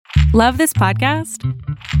Love this podcast?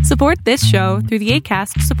 Support this show through the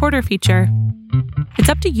Acast supporter feature. It's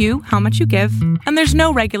up to you how much you give, and there's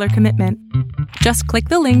no regular commitment. Just click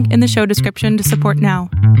the link in the show description to support now.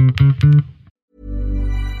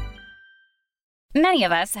 Many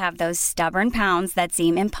of us have those stubborn pounds that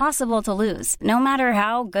seem impossible to lose, no matter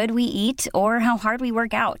how good we eat or how hard we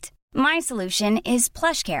work out. My solution is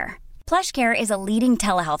PlushCare. PlushCare is a leading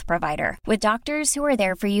telehealth provider with doctors who are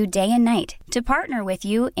there for you day and night to partner with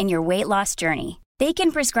you in your weight loss journey. They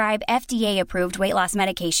can prescribe FDA-approved weight loss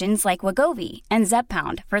medications like Wegovy and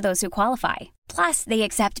Zepbound for those who qualify. Plus, they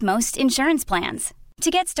accept most insurance plans.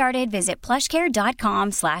 To get started, visit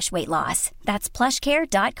plushcare.com/weightloss. That's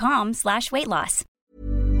plushcare.com/weightloss.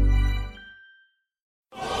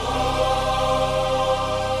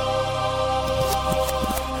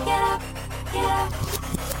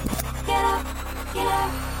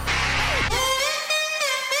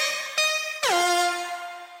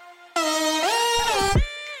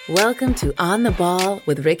 Welcome to On the Ball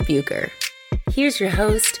with Rick Bucher. Here's your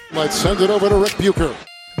host. Let's send it over to Rick Bucher.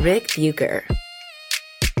 Rick Bucher.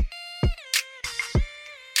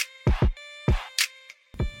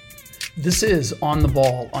 This is On the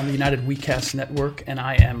Ball on the United WeCast Network, and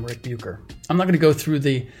I am Rick Bucher. I'm not going to go through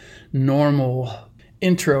the normal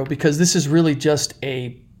intro because this is really just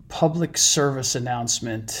a public service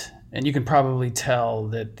announcement, and you can probably tell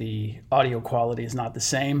that the audio quality is not the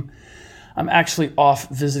same. I'm actually off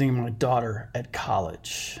visiting my daughter at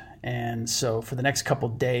college, and so for the next couple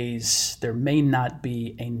days, there may not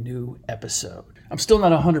be a new episode. I'm still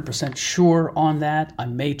not 100% sure on that. I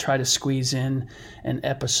may try to squeeze in an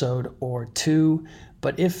episode or two,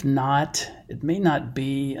 but if not, it may not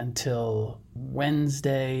be until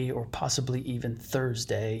Wednesday or possibly even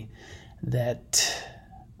Thursday that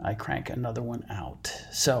I crank another one out.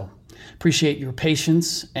 So, appreciate your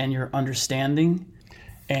patience and your understanding,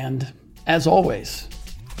 and as always,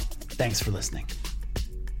 thanks for listening.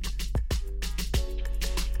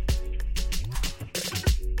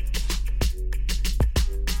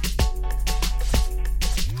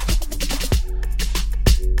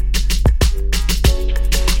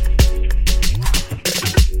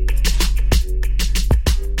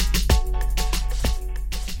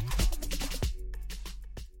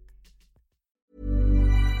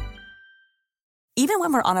 Even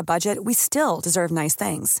when we're on a budget, we still deserve nice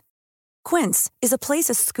things. Quince is a place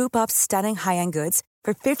to scoop up stunning high-end goods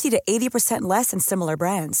for 50 to 80% less than similar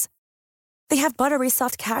brands. They have buttery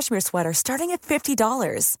soft cashmere sweaters starting at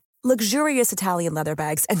 $50, luxurious Italian leather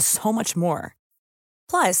bags, and so much more.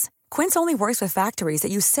 Plus, Quince only works with factories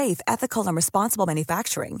that use safe, ethical, and responsible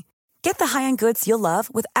manufacturing. Get the high-end goods you'll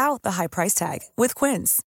love without the high price tag with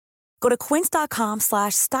Quince. Go to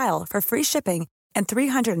quince.com/style for free shipping and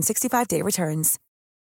 365-day returns.